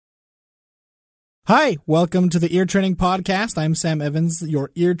Hi, welcome to the Ear Training Podcast. I'm Sam Evans, your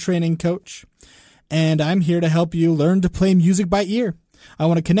ear training coach, and I'm here to help you learn to play music by ear. I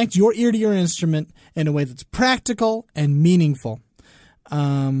want to connect your ear to your instrument in a way that's practical and meaningful.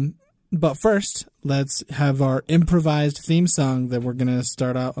 But first, let's have our improvised theme song that we're going to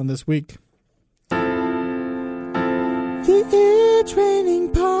start out on this week. The Ear Training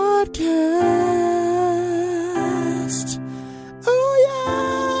Podcast. Oh, yeah.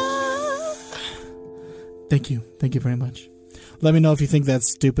 Thank you. Thank you very much. Let me know if you think that's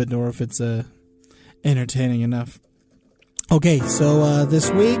stupid or if it's entertaining enough. Okay, so this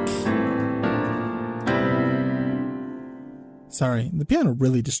week... Sorry, the piano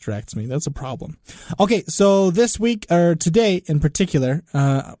really distracts me. That's a problem. Okay, so this week, or today in particular,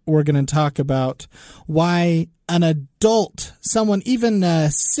 we're going to talk about why an adult, someone even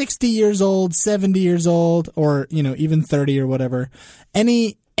 60 years old, 70 years old, or, even 30 or whatever,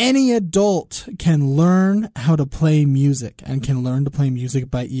 any adult can learn how to play music and can learn to play music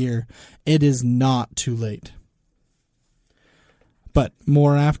by ear. It is not too late. But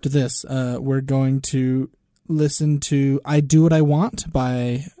more after this, we're going to listen to I Do What I Want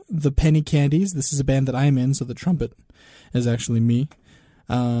by the Candies. This is a band that I'm in, so the trumpet is actually me.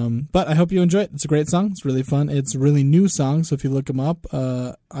 But I hope you enjoy it. It's a great song. It's really fun. It's a really new song, so if you look them up,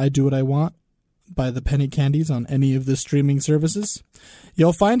 I Do What I Want by the Candies on any of the streaming services,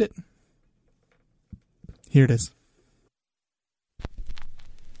 you'll find it. Here it is.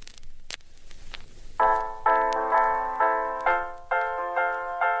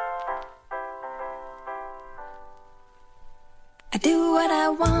 I do what I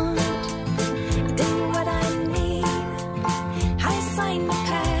want, I do what I need. I sign the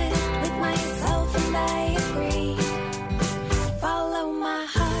pact with myself and I agree. Follow my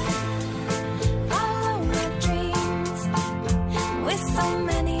heart, follow my dreams. With so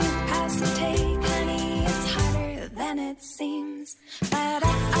many paths to take, honey, it's harder than it seems. But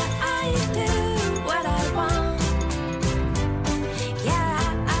I do what I want. Yeah,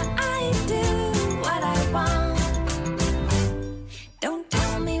 I do what I want. Don't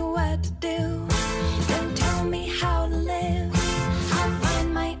tell me what to do. Don't tell me how to live. I'll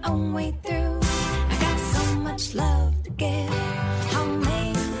find my own way through. I got so much love to give. I'll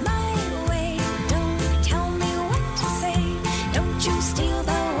make my way. Don't tell me what to say. Don't you steal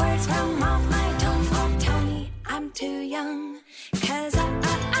the words from off my tongue. Don't tell me I'm too young. 'Cause I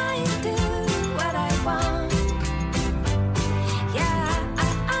do what I want. Yeah,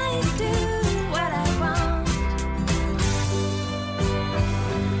 I do what I want.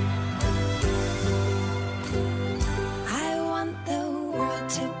 I want the world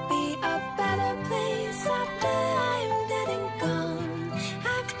to be a better place after I'm dead and gone.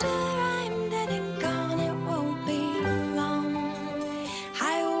 After I'm dead and gone, it won't be long. I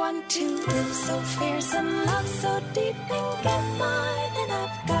want to live so fierce and love so deep and get more than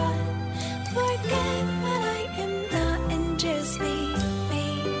I've got. Forget what I am not and just be me.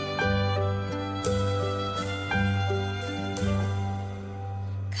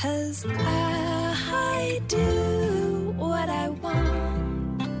 'Cause I do what I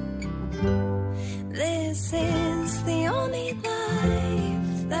want. This is the only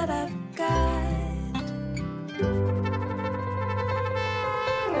life that I've got.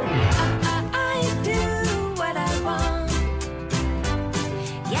 I do what I want.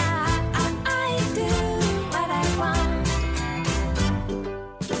 Yeah, I do what I want.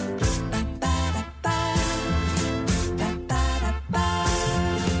 Ba-ba-da-ba, ba-ba-da-ba,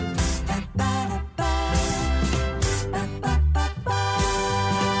 ba-ba-da-ba, ba-ba-ba-ba.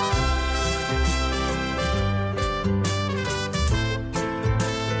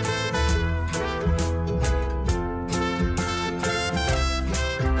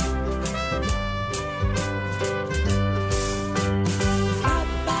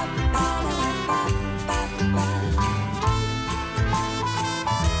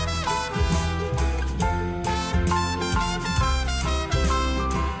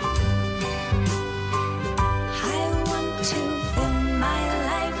 I want to fill my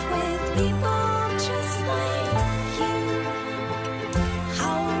life with people just like you.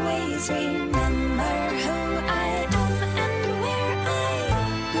 Always remember who I am and where I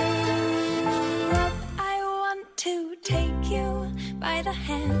grew up. I want to take you by the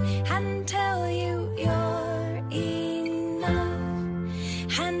hand and tell you you're enough.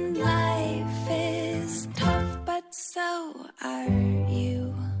 And life is tough, but so are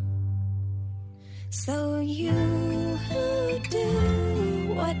you. So you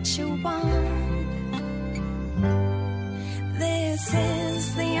do what you want. This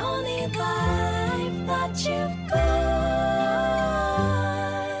is the only life that you've got.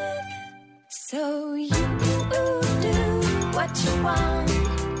 So what you want.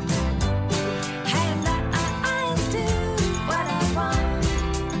 And I'll do what I want.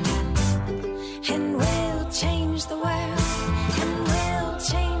 And we'll change the world. And we'll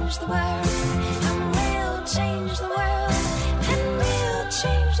change the world. And we'll change the world. And we'll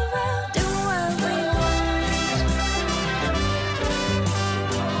change the world. Do what we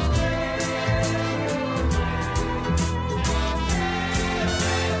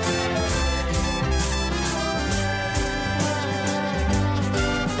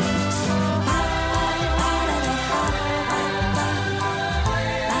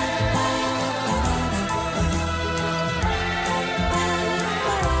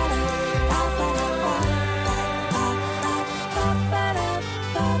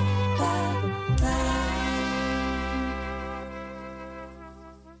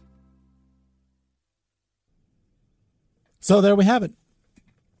So there we have it.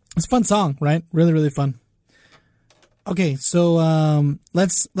 It's a fun song, right? Really, really fun. Okay, so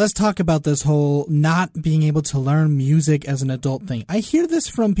let's talk about this whole not being able to learn music as an adult thing. I hear this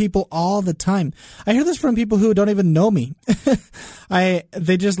from people all the time. I hear this from people who don't even know me.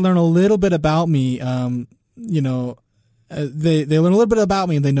 They just learn a little bit about me. They learn a little bit about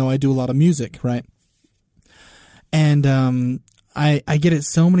me, and they know I do a lot of music, right? And I get it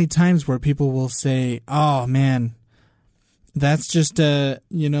so many times where people will say, "Oh man, that's just I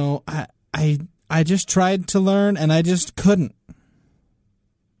just tried to learn and I just couldn't."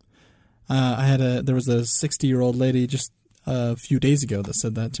 There was a 60-year-old lady just a few days ago that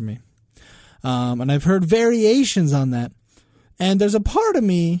said that to me. And I've heard variations on that. And there's a part of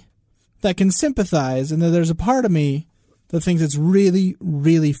me that can sympathize, and then there's a part of me that thinks it's really,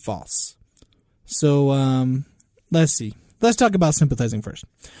 really false. So let's see. Let's talk about sympathizing first.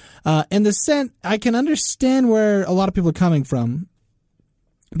 In the sense, I can understand where a lot of people are coming from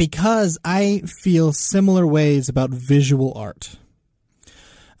because I feel similar ways about visual art.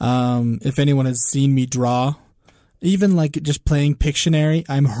 If anyone has seen me draw, even like just playing Pictionary,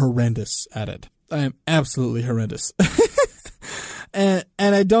 I'm horrendous at it. I am absolutely horrendous. And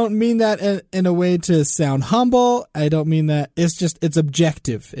I don't mean that in a way to sound humble. I don't mean that. It's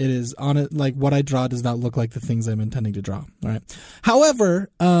objective. It is on it. Like what I draw does not look like the things I'm intending to draw. All right. However,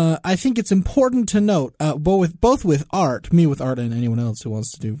 I think it's important to note, both with art, me with art and anyone else who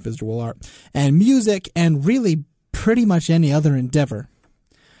wants to do visual art, and music, and really pretty much any other endeavor,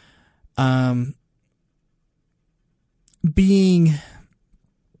 being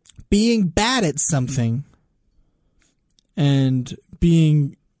bad at something and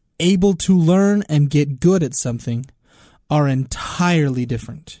being able to learn and get good at something are entirely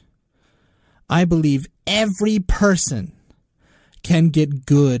different. I believe every person can get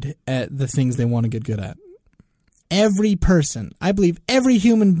good at the things they want to get good at. Every person. I believe every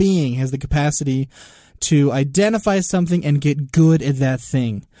human being has the capacity to identify something and get good at that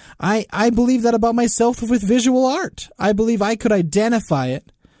thing. I believe that about myself with visual art. I believe I could identify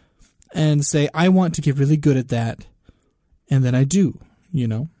it and say, I want to get really good at that. And then I do,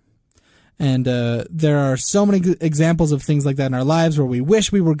 And there are so many examples of things like that in our lives where we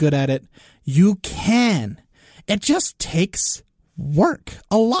wish we were good at it. You can. It just takes work,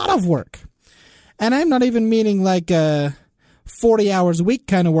 a lot of work. And I'm not even meaning like 40 hours a week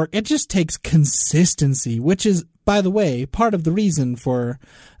kind of work. It just takes consistency, which is, by the way, part of the reason for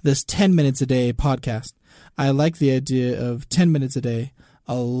this 10 minutes a day podcast. I like the idea of 10 minutes a day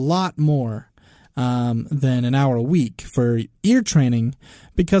a lot more than an hour a week for ear training,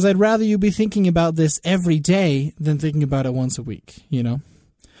 because I'd rather you be thinking about this every day than thinking about it once a week,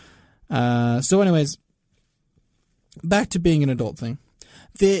 So anyways, back to being an adult thing.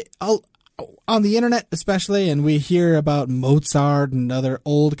 On the internet especially, and we hear about Mozart and other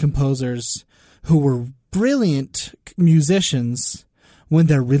old composers who were brilliant musicians when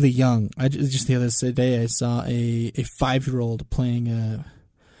they're really young. Just the other day I saw a 5-year-old playing a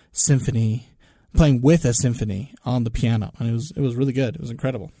symphony, playing with a symphony on the piano, and it was really good. It was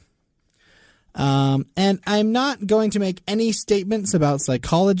incredible. And I'm not going to make any statements about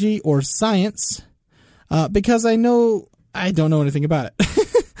psychology or science because I don't know anything about it.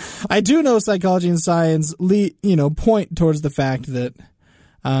 I do know psychology and science point towards the fact that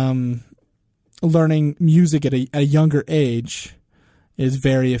learning music at a younger age is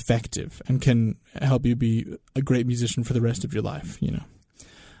very effective and can help you be a great musician for the rest of your life,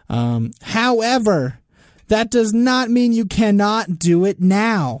 However, that does not mean you cannot do it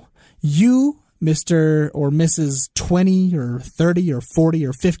now. You, Mr. or Mrs. 20 or 30 or 40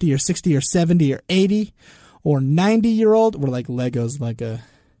 or 50 or 60 or 70 or 80 or 90-year-old, we're like Legos, like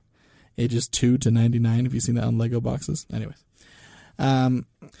ages 2 to 99. Have you seen that on Lego boxes? Anyways,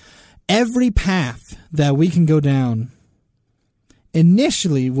 every path that we can go down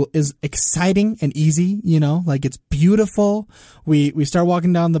initially is exciting and easy, like it's beautiful. We start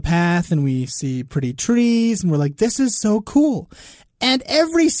walking down the path and we see pretty trees and we're like, this is so cool. And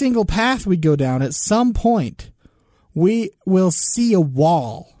every single path we go down, at some point, we will see a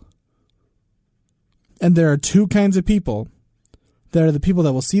wall. And there are two kinds of people. There are the people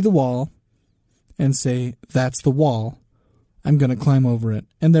that will see the wall and say, that's the wall. I'm going to climb over it.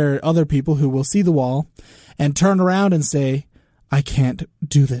 And there are other people who will see the wall and turn around and say, I can't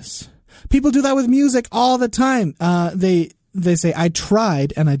do this. People do that with music all the time. They say, I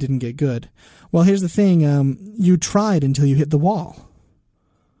tried and I didn't get good. Well, here's the thing. You tried until you hit the wall.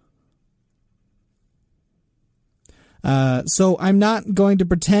 So I'm not going to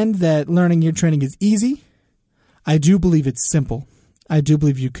pretend that learning ear training is easy. I do believe it's simple. I do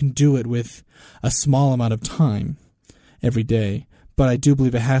believe you can do it with a small amount of time every day, but I do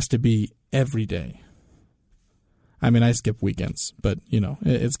believe it has to be every day. I mean, I skip weekends, but,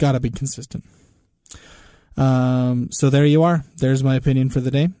 it's got to be consistent. So there you are. There's my opinion for the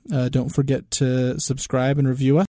day. Don't forget to subscribe and review us.